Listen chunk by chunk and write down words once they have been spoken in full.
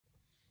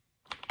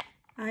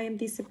I am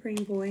the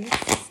Supreme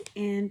Voice,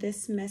 and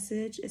this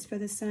message is for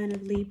the sign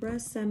of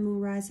Libra, Sun,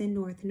 Moon, Rising,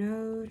 North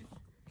Node.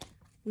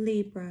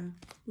 Libra,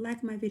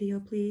 like my video,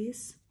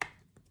 please.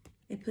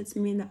 It puts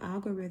me in the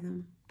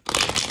algorithm.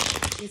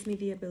 It gives me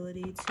the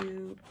ability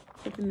to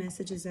put the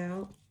messages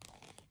out,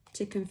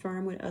 to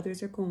confirm what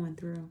others are going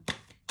through.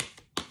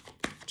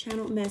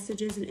 Channeled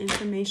messages and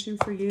information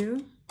for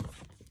you.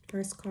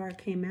 First card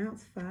came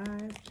out,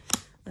 5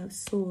 of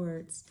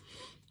Swords.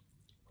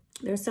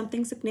 There's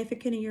something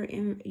significant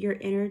in your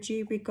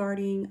energy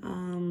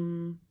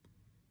regarding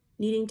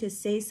needing to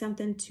say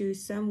something to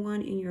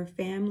someone in your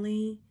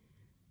family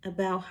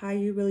about how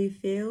you really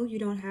feel. You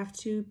don't have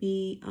to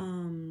be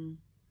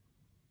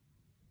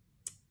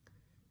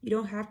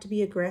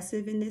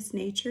aggressive in this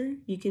nature.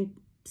 You can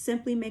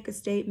simply make a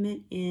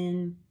statement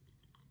and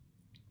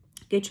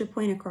get your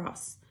point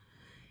across.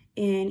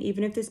 And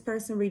even if this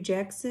person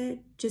rejects it,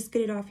 just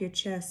get it off your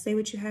chest. Say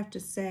what you have to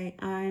say.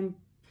 I'm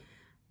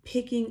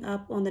picking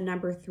up on the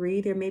number 3.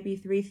 There may be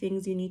 3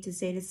 things you need to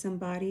say to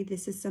somebody.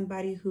 This is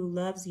somebody who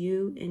loves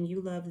you and you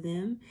love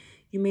them.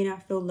 You may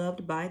not feel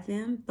loved by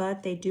them,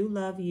 but they do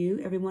love you.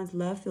 Everyone's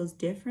love feels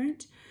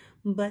different,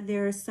 but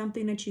there is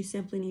something that you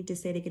simply need to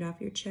say to get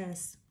off your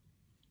chest.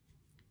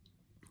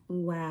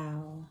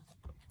 Wow.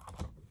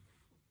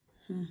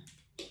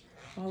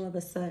 All of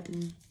a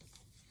sudden,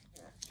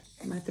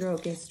 my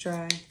throat gets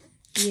dry.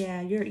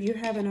 Yeah, you're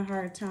having a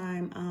hard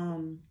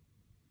time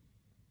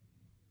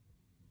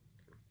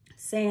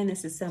saying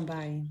this to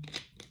somebody,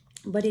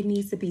 but it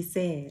needs to be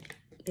said.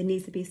 It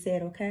needs to be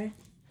said, okay?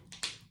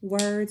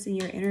 Words in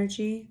your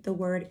energy, the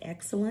word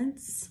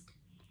excellence,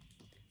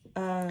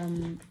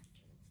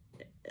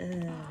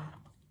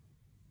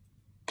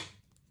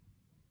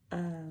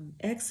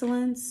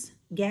 excellence,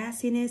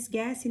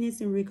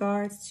 gassiness in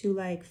regards to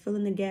like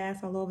filling the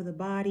gas all over the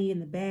body, in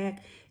the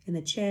back, in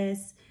the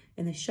chest,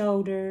 in the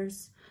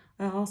shoulders.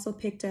 I also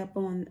picked up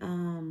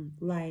on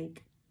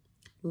like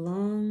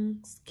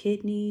lungs,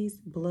 kidneys,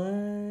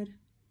 blood.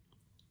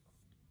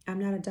 I'm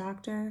not a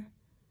doctor,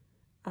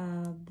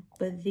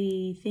 but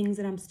the things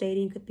that I'm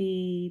stating could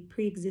be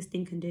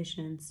pre-existing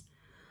conditions.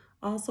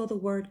 Also the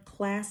word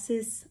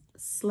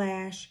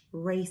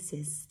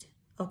classist/racist,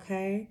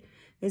 okay?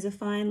 There's a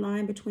fine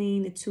line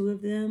between the two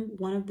of them.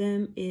 One of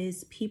them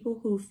is people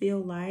who feel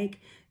like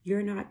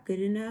you're not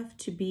good enough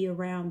to be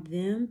around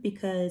them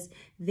because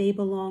they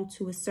belong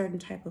to a certain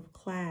type of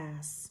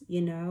class,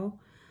 you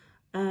know?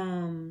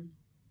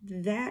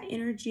 That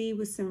energy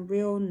was some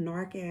real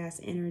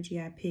narc-ass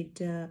energy I picked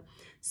up.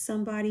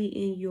 Somebody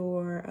in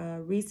your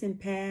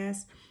recent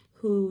past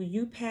who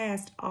you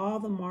passed all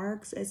the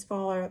marks as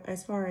far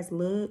as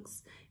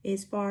looks,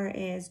 as far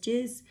as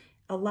just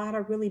a lot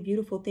of really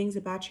beautiful things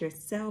about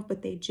yourself,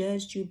 but they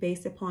judged you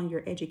based upon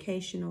your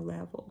educational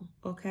level,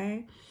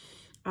 okay?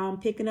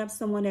 Picking up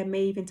someone that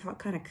may even talk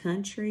kind of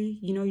country.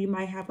 You know, you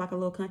might have like a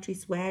little country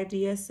swag to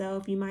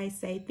yourself. You might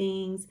say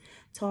things,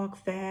 talk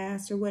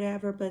fast or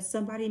whatever, but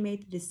somebody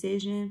made the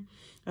decision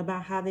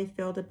about how they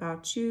felt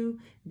about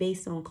you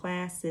based on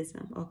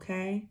classism,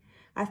 okay?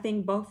 I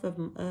think both of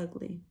them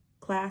ugly.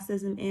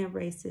 Classism and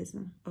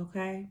racism,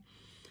 okay?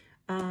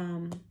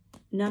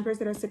 Numbers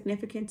that are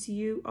significant to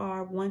you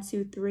are 1,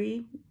 2,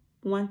 3,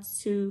 1,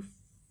 2,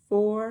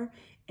 4,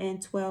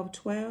 and 12,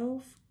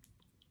 12.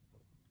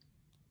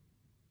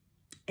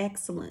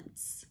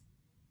 Excellence.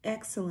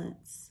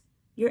 Excellence.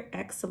 You're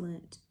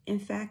excellent. In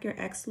fact, your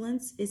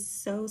excellence is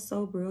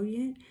so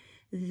brilliant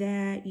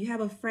that you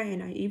have a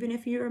friend. Even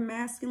if you're a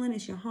masculine,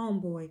 it's your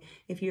homeboy.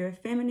 If you're a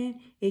feminine,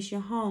 it's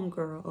your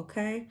homegirl,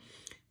 okay?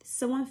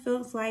 Someone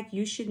feels like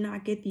you should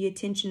not get the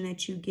attention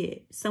that you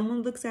get.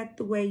 Someone looks at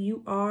the way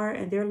you are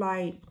and they're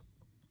like,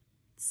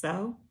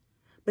 so?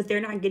 But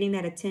they're not getting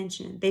that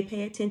attention. They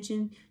pay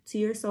attention to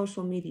your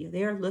social media.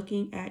 They are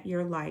looking at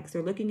your likes.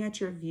 They're looking at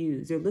your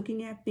views. They're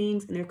looking at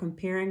things and they're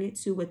comparing it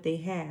to what they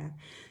have.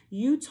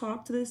 You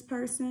talk to this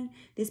person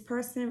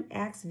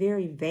acts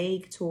very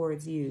vague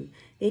towards you.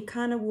 They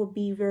kind of will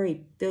be they'll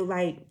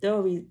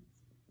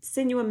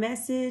send you a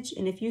message,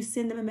 and if you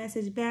send them a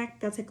message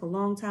back, they'll take a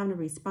long time to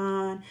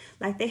respond.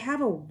 Like they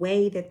have a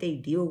way that they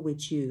deal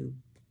with you.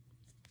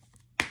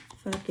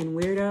 Fucking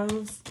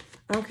weirdos.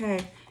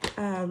 Okay.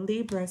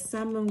 Libra,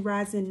 Sun, Moon,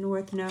 Rising,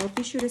 North Node.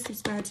 Be sure to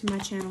subscribe to my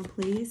channel,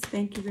 please.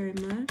 Thank you very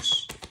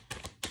much.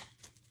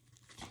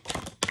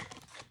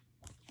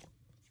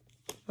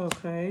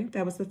 Okay,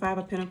 that was the 5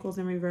 of Pentacles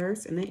in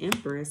reverse and the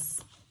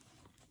Empress.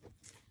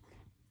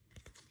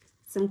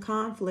 Some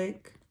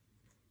conflict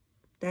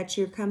that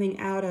you're coming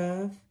out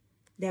of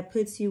that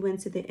puts you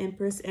into the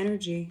Empress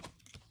energy.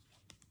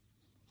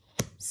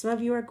 Some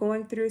of you are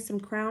going through some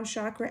crown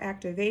chakra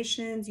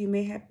activations. You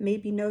may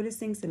be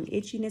noticing some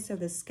itchiness of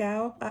the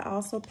scalp. I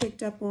also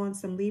picked up on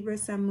some Libra,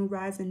 Sun, Moon,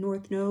 Rising,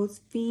 North Nodes.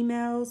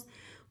 Females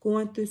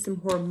going through some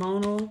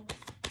hormonal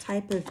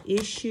type of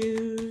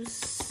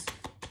issues.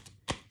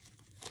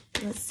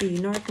 Let's see,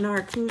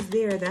 Narc, who's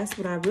there? That's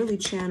what I really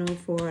channeled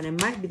for, and it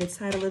might be the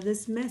title of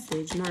this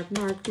message.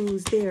 Narc,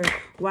 who's there?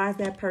 Why is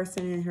that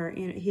person in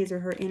his or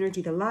her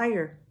energy the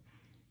liar?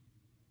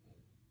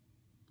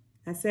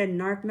 I said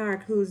narc,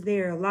 narc. Who's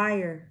there? A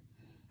liar.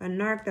 A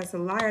narc that's a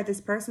liar.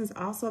 This person's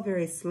also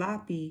very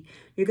sloppy.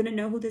 You're going to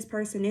know who this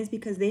person is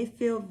because they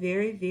feel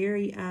very,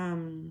 very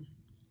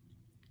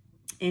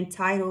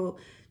entitled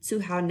to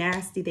how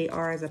nasty they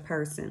are as a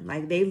person.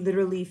 Like they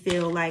literally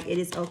feel like it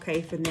is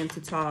okay for them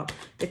to talk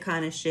the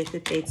kind of shit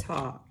that they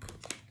talk.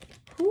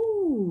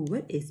 Ooh,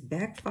 what is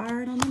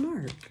backfired on the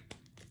narc?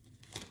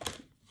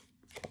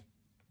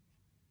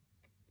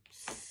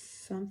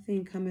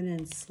 Something coming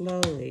in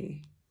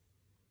slowly.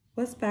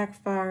 What's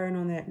backfiring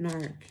on that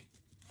narc?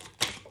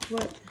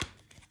 What?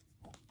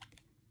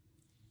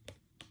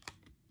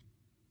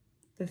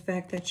 The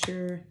fact that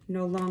you're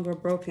no longer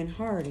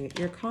brokenhearted.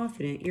 You're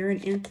confident. You're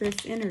in Empress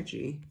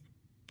energy.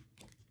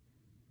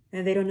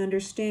 And they don't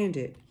understand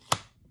it.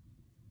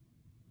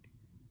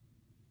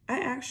 I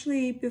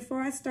actually,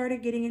 before I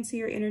started getting into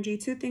your energy,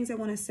 two things I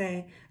want to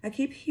say. I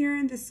keep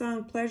hearing the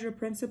song Pleasure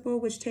Principle,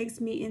 which takes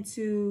me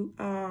into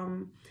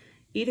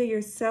either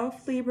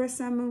yourself, Libra,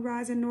 Sun, Moon,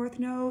 Rising, North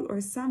Node,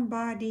 or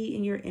somebody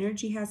in your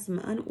energy has some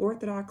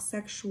unorthodox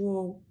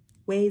sexual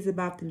ways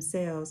about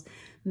themselves.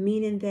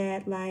 Meaning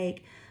that,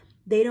 like,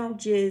 they don't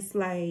just,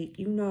 like,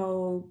 you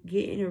know,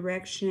 get an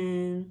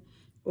erection,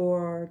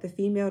 or the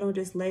female don't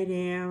just lay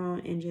down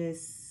and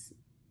just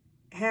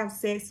have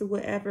sex or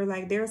whatever.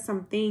 Like, there are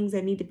some things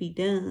that need to be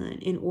done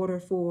in order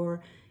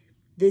for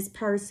this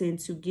person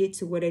to get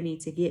to where they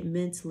need to get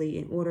mentally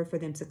in order for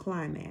them to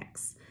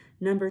climax.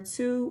 Number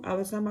two, I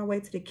was on my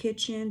way to the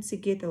kitchen to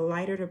get the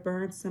lighter to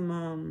burn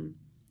some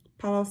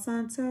Palo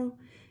Santo,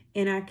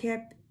 and I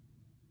kept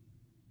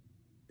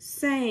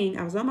saying,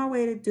 I was on my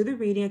way to do the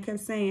reading, I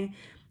kept saying,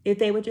 if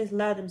they would just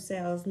love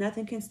themselves,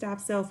 nothing can stop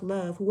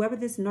self-love. Whoever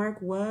this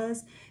narc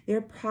was, they're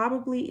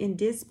probably in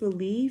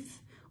disbelief,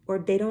 or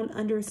they don't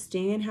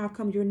understand how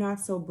come you're not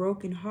so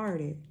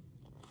brokenhearted.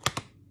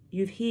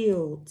 You've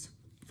healed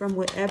from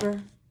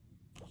whatever.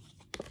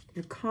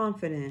 You're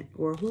confident.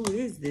 Or who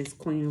is this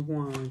Queen of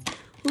Wands?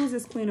 Who's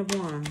this Queen of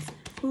Wands?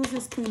 Who's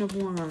this Queen of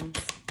Wands?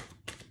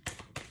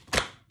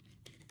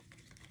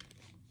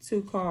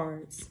 Two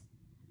cards.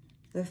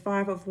 The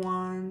Five of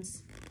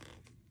Wands.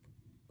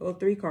 Oh,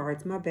 three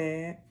cards, my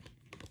bad.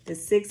 The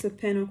Six of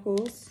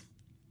Pentacles.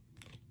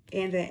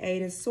 And the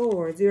Eight of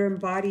Swords. You're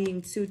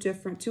embodying two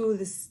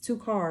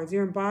cards.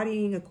 You're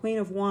embodying a Queen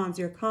of Wands.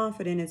 You're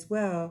confident as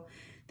well.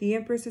 The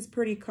Empress is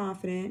pretty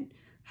confident.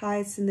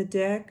 Highest in the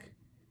deck.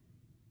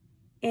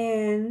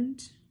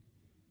 And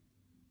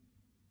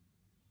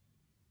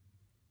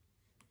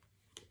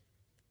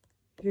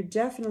you're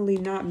definitely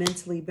not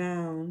mentally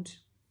bound.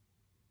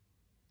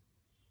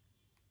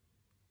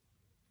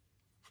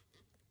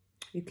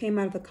 You came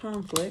out of the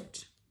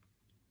conflict.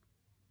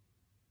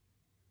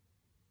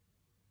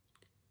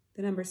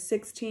 The number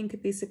 16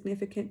 could be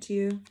significant to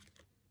you.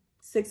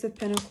 Six of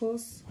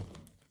Pentacles.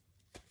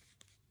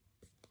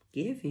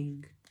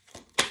 Giving.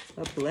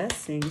 A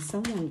blessing.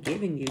 Someone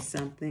giving you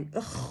something.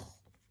 Ugh.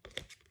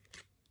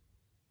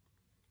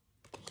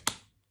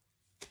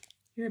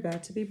 You're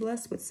about to be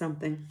blessed with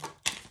something.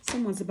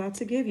 Someone's about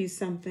to give you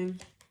something.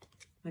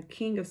 A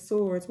King of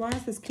Swords. Why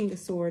is this King of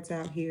Swords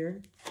out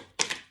here?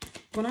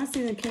 When I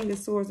see the King of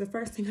Swords, the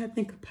first thing I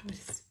think about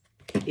is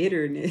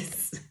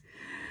bitterness.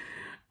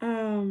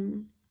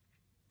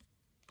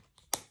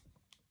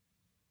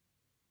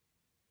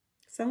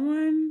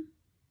 Someone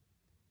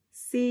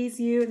sees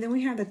you. And then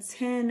we have the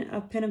 10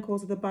 of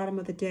Pentacles at the bottom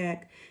of the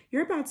deck.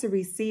 You're about to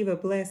receive a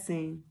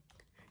blessing.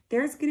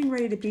 There's getting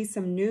ready to be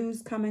some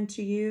news coming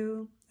to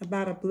you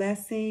about a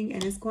blessing,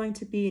 and it's going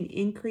to be an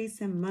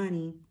increase in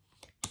money.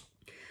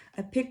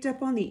 I picked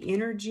up on the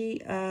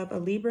energy of a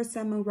Libra,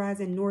 Sun, Moon,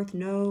 Rising, North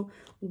Node,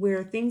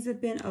 where things have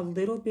been a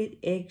little bit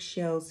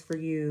eggshells for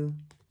you.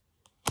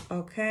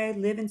 Okay,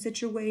 living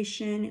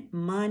situation,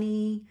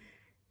 money,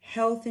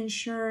 health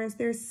insurance.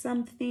 There's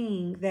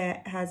something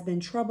that has been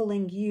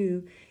troubling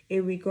you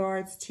in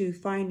regards to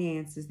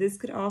finances. This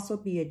could also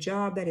be a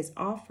job that is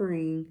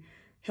offering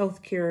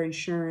healthcare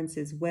insurance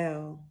as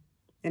well.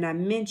 And I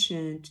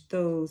mentioned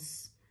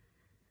those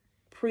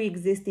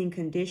pre-existing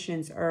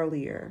conditions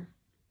earlier.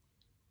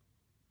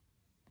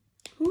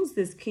 Who's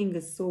this King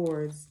of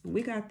Swords?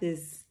 We got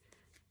this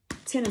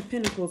 10 of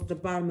Pentacles at the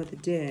bottom of the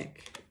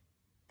deck.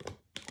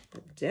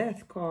 The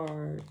Death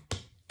card.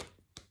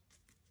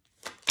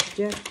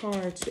 Death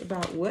card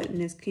about what in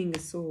this King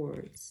of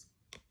Swords?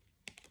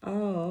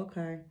 Oh,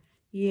 okay.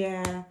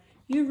 Yeah,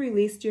 you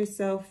released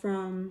yourself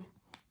from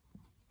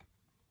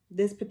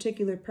this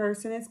particular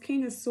person. It's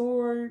King of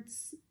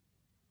Swords.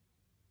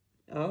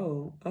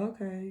 Oh,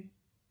 okay.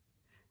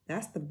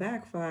 That's the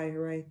backfire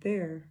right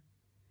there.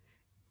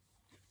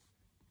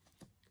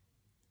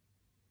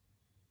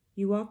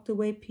 You walked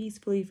away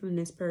peacefully from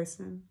this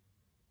person.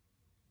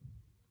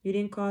 You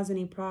didn't cause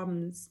any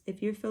problems.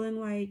 If you're feeling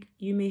like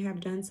you may have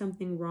done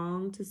something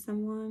wrong to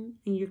someone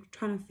and you're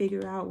trying to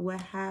figure out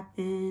what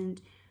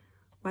happened,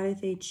 why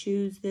did they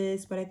choose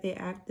this, why did they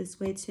act this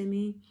way to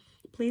me,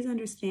 please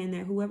understand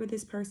that whoever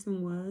this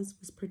person was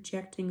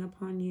projecting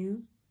upon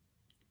you.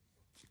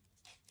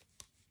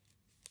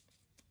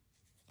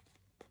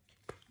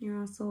 You're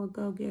also a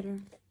go-getter.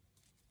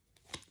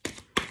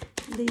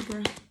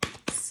 Libra,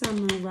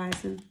 Sun, Moon,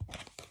 Rising.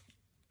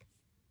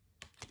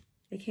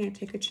 They can't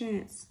take a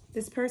chance.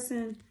 This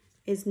person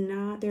is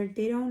not there.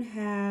 They don't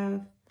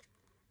have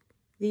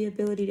the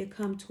ability to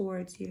come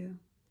towards you.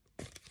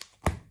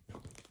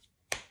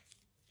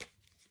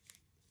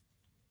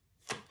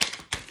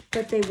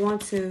 But they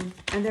want to,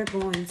 and they're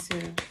going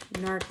to.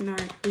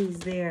 Narc, who's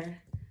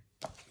there?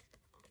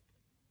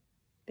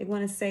 They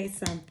want to say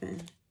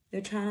something. They're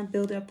trying to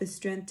build up the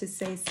strength to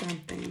say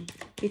something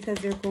because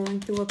they're going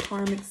through a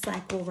karmic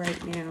cycle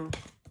right now.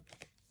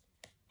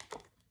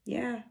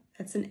 Yeah,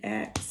 that's an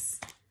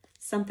X.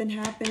 Something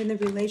happened in the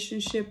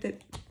relationship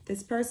that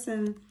this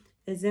person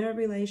is in a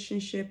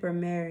relationship or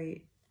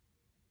married.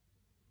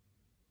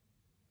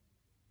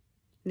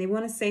 And they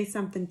want to say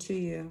something to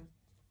you.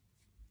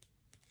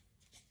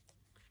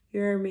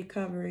 You're in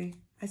recovery.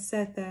 I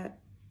said that.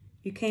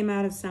 You came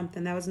out of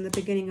something. That was in the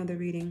beginning of the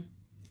reading.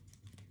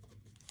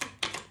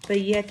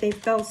 But yet they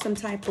felt some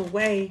type of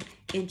way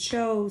and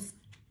chose.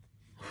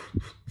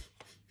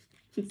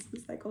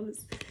 It's like on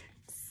this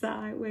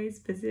sideways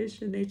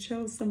position. They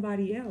chose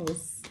somebody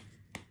else.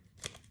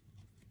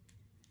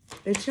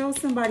 They chose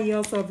somebody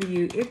else over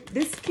you. If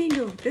this king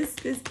of this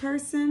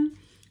person,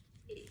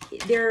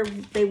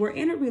 they were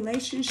in a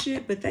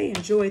relationship, but they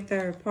enjoy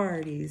third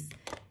parties.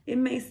 It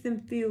makes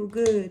them feel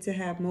good to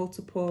have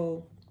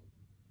multiple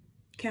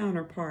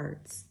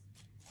counterparts.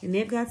 And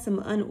they've got some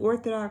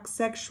unorthodox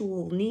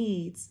sexual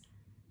needs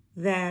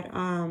that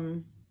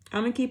I'm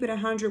going to keep it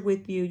 100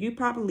 with you. You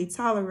probably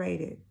tolerate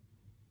it.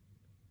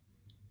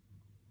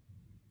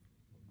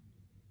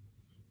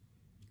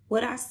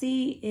 What I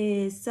see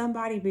is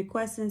somebody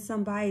requesting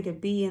somebody to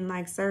be in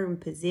like certain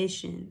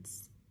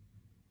positions.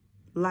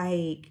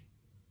 Like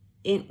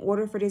in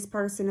order for this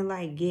person to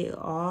like get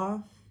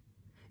off.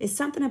 It's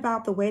something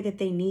about the way that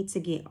they need to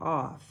get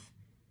off.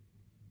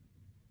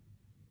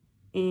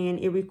 And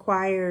it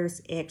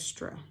requires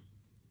extra.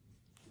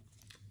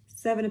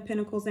 Seven of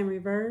Pentacles in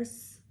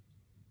reverse.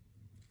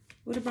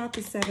 What about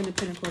the Seven of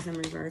Pentacles in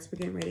reverse? We're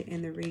getting ready to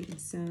end the reading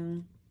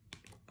soon.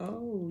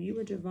 Oh, you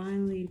were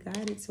divinely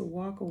guided to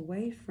walk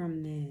away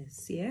from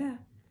this. Yeah.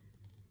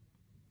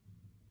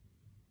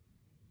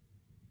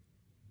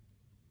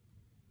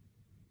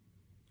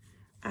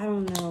 I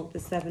don't know the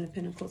Seven of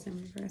Pentacles in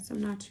reverse.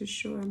 I'm not too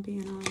sure, I'm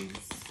being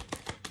honest.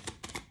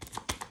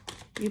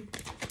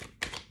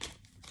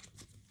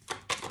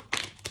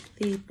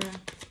 Libra,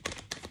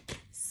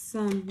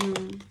 Sun,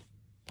 Moon,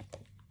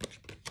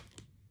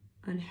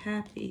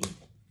 unhappy.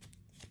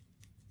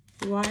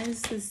 Why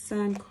is the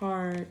Sun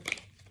card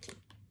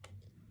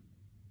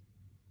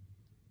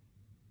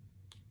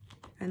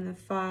and the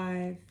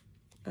Five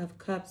of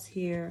Cups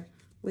here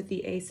with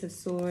the Ace of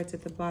Swords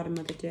at the bottom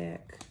of the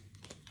deck?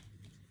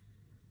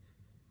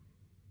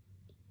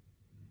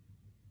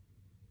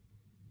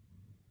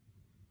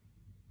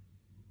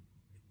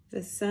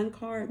 The Sun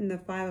card and the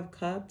Five of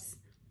Cups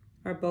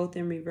are both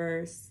in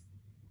reverse.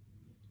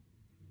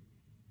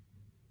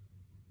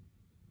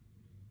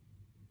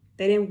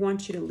 They didn't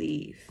want you to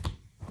leave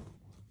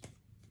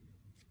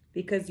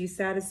because you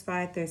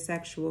satisfied their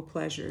sexual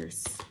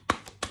pleasures.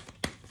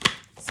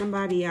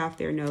 Somebody out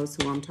there knows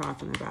who I'm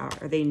talking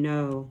about, or they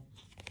know.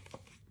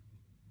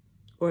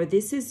 Or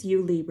this is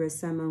you, Libra,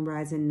 Sun, Moon,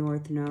 Rising,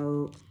 North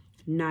Node,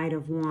 Knight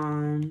of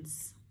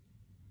Wands.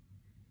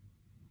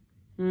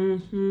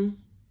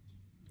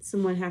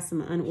 Someone has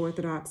some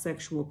unorthodox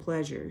sexual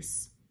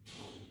pleasures.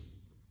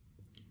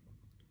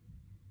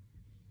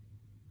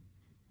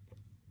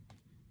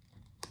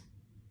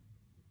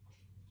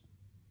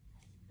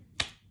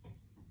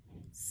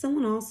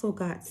 Someone also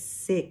got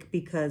sick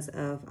because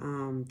of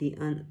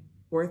the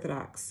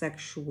unorthodox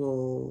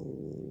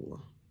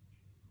sexual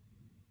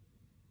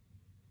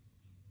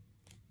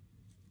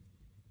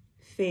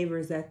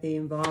favors that they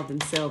involved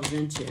themselves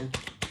into.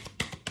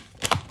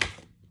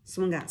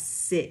 Someone got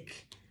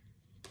sick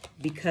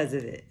because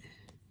of it.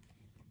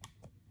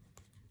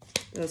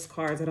 Those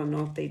cards, I don't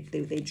know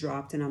if they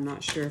dropped, and I'm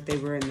not sure if they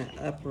were in the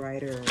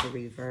upright or the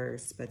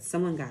reverse, but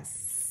someone got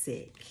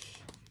sick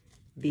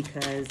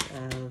because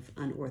of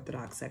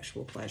unorthodox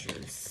sexual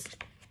pleasures.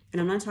 And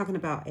I'm not talking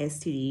about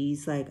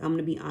STDs. Like, I'm going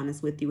to be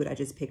honest with you. What I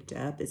just picked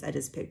up is I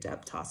just picked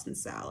up tossing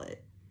salad.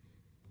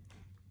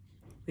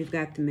 We've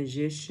got the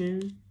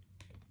Magician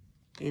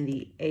and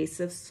the Ace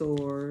of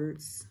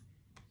Swords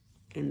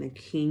and the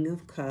King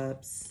of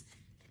Cups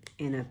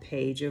and a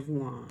Page of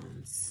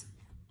Wands.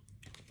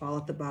 All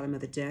at the bottom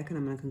of the deck, and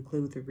I'm going to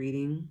conclude the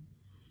reading.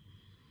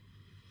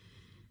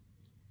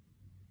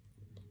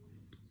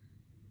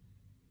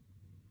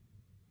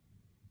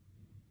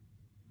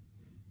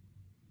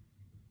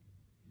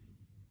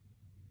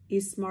 You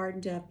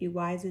smartened up, you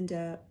wisened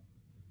up.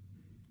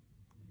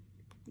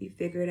 You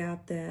figured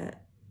out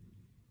that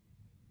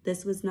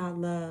this was not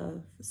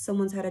love.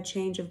 Someone's had a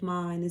change of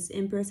mind. This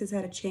Empress has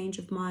had a change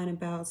of mind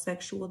about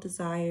sexual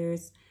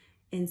desires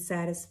and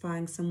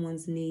satisfying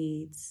someone's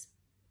needs.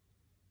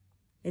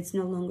 It's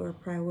no longer a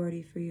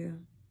priority for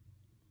you.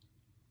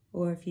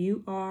 Or if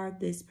you are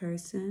this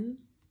person,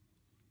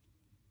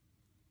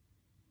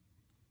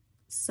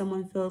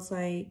 someone feels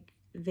like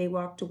they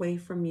walked away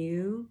from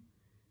you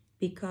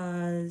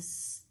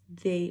because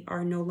they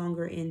are no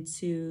longer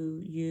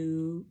into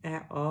you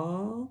at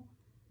all.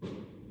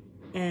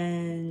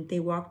 And they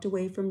walked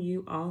away from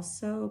you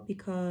also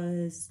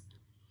because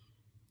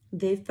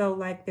they felt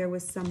like there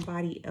was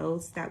somebody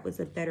else that was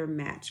a better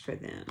match for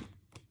them.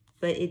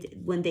 But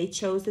when they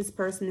chose this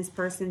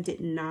person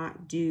did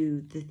not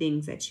do the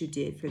things that you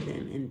did for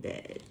them in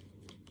bed.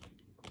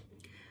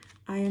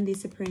 I am the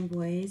Supreme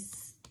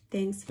Voice.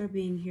 Thanks for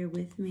being here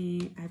with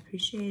me. I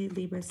appreciate it,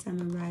 Libra, Sun,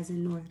 and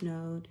Rising North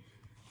Node.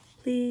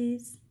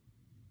 Please,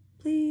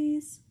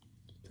 please,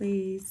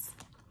 please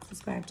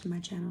subscribe to my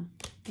channel.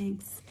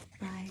 Thanks.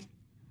 Bye.